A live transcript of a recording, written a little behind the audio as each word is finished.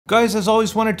Guys, as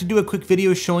always, wanted to do a quick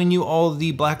video showing you all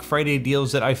the Black Friday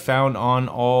deals that I found on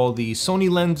all the Sony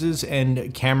lenses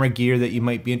and camera gear that you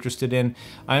might be interested in.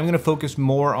 I'm going to focus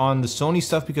more on the Sony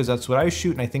stuff because that's what I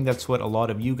shoot, and I think that's what a lot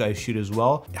of you guys shoot as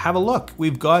well. Have a look.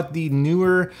 We've got the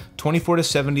newer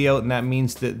 24-70 out, and that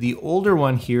means that the older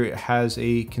one here has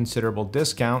a considerable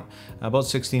discount, about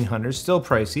 $1,600. Still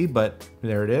pricey, but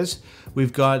there it is.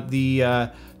 We've got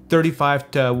the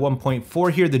 35 to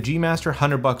 1.4 here, the G Master,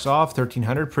 100 bucks off,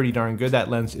 1,300, pretty darn good. That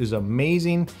lens is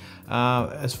amazing.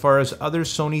 As far as other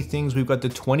Sony things, we've got the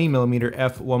 20mm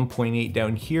f1.8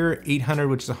 down here, 800,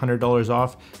 which is $100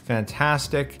 off,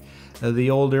 fantastic. The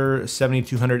older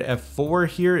 7200 f4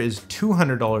 here is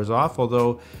 $200 off,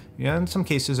 although yeah, in some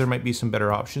cases there might be some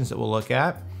better options that we'll look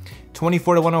at.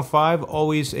 24 to 105,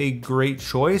 always a great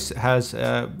choice. It has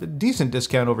a decent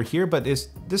discount over here, but this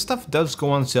stuff does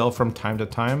go on sale from time to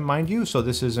time, mind you, so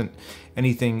this isn't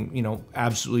anything, you know,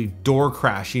 absolutely door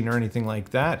crashing or anything like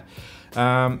that.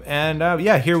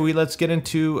 Yeah, here let's get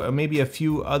into maybe a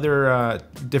few other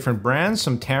different brands,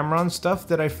 some Tamron stuff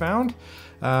that I found.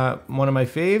 One of my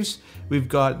faves. We've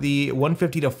got the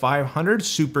 150 to 500,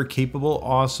 super capable,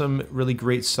 awesome, really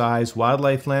great size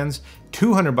wildlife lens,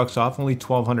 200 bucks off, only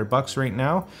 1,200 bucks right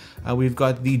now. We've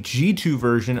got the G2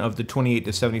 version of the 28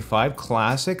 to 75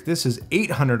 classic. This is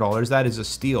 $800. That is a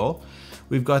steal.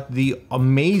 We've got the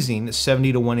amazing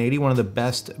 70 to 180, one of the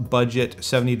best budget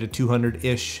 70 to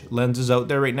 200-ish lenses out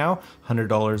there right now,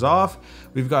 $100 off.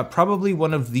 We've got probably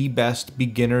one of the best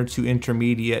beginner to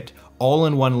intermediate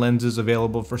all-in-one lenses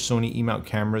available for Sony E-mount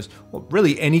cameras. Well,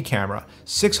 really any camera,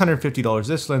 $650.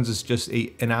 This lens is just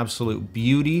an absolute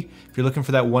beauty. If you're looking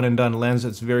for that one-and-done lens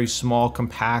that's very small,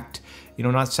 compact, you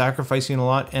know, not sacrificing a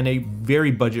lot, and a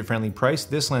very budget-friendly price,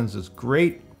 this lens is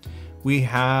great. We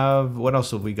have, what else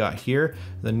have we got here?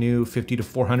 The new 50 to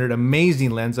 400,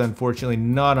 amazing lens, unfortunately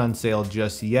not on sale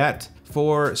just yet.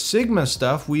 For Sigma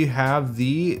stuff, we have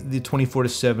the 24 to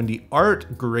 70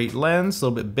 Art, great lens, a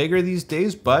little bit bigger these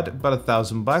days, but about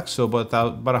 1,000 bucks, so about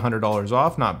 $100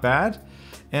 off, not bad.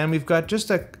 And we've got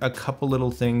just a couple little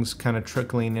things kind of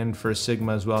trickling in for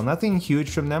Sigma as well. Nothing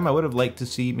huge from them. I would have liked to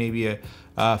see maybe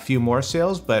a few more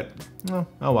sales, but oh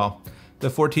well. The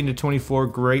 14 to 24,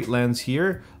 great lens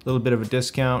here, a little bit of a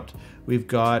discount. We've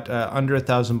got under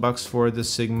 1,000 bucks for the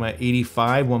Sigma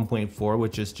 85 1.4,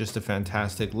 which is just a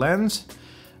fantastic lens.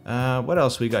 What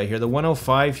else we got here? The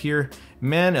 105 here,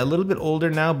 man, a little bit older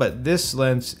now, but this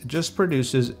lens just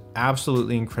produces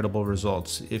absolutely incredible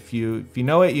results. If you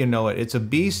know it, you know it. It's a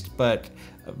beast, but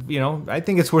you know, I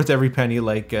think it's worth every penny,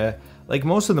 like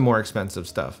most of the more expensive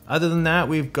stuff. Other than that,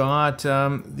 we've got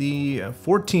the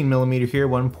 14mm here,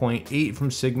 1.8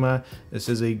 from Sigma. This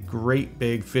is a great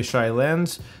big fisheye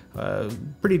lens.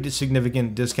 Pretty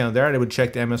significant discount there. I would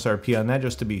check the MSRP on that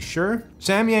just to be sure.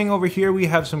 Samyang over here, we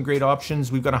have some great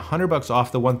options. We've got 100 bucks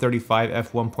off the 135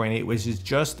 f1.8, which is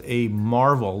just a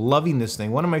marvel. Loving this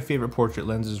thing. One of my favorite portrait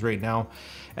lenses right now.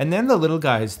 And then the little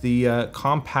guys, the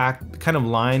compact kind of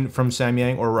line from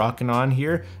Samyang or Rockinon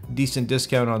here, decent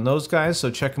discount on those guys.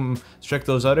 So check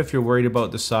those out if you're worried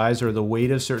about the size or the weight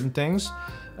of certain things.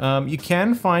 You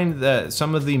can find that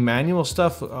some of the manual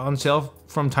stuff on sale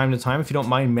from time to time. If you don't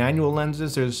mind manual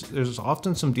lenses, there's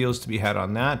often some deals to be had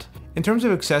on that. In terms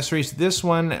of accessories, this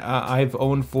one I've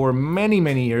owned for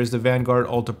many years, the Vanguard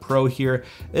Ultra Pro here.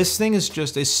 This thing is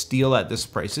just a steal at this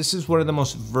price. This is one of the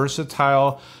most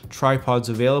versatile tripods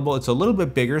available. It's a little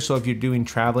bit bigger, so if you're doing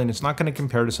traveling, it's not going to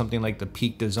compare to something like the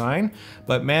Peak design.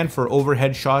 But man, for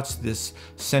overhead shots, this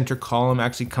center column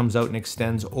actually comes out and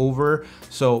extends over.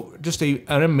 So just an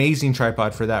amazing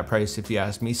tripod for that price, if you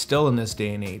ask me, still in this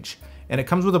day and age. And it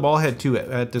comes with a ball head too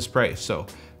at this price, so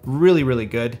really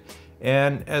good.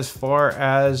 And as far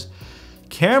as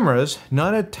cameras,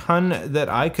 not a ton that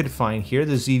I could find here.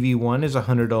 The ZV-1 is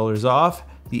 $100 off.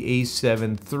 The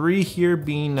A7 III here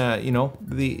being, you know,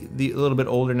 the little bit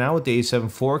older now with the A7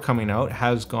 IV coming out,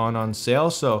 has gone on sale,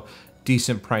 so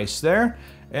decent price there.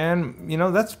 And you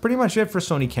know, that's pretty much it for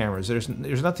Sony cameras. There's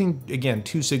nothing, again,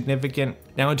 too significant.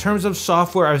 Now in terms of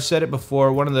software, I've said it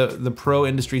before, one of the pro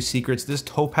industry secrets, this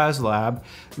Topaz Lab,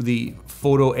 the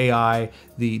photo AI,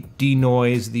 the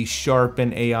denoise, the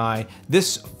sharpen AI,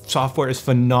 this software is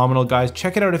phenomenal, guys.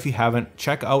 Check it out if you haven't.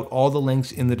 Check out all the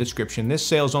links in the description. This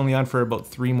sale is only on for about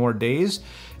 3 more days,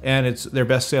 and it's their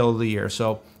best sale of the year.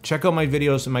 So check out my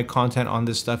videos and my content on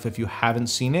this stuff if you haven't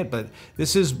seen it, but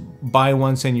this is buy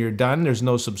once and you're done. There's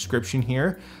no subscription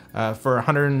here. For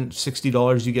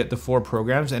 $160, you get the 4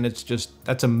 programs, and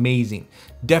that's amazing.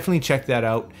 Definitely check that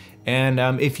out. And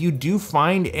if you do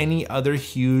find any other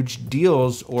huge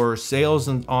deals or sales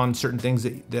on certain things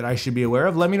that I should be aware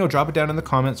of, let me know. Drop it down in the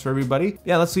comments for everybody.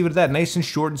 Yeah, let's leave it at that. Nice and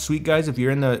short and sweet, guys. If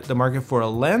you're in the market for a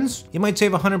lens, you might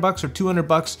save $100 or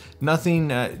 $200.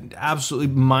 Nothing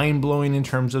absolutely mind-blowing in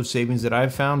terms of savings that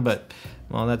I've found, but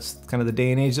well, that's kind of the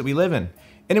day and age that we live in.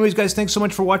 Anyways, guys, thanks so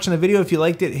much for watching the video. If you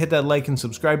liked it, hit that like and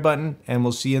subscribe button, and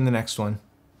we'll see you in the next one.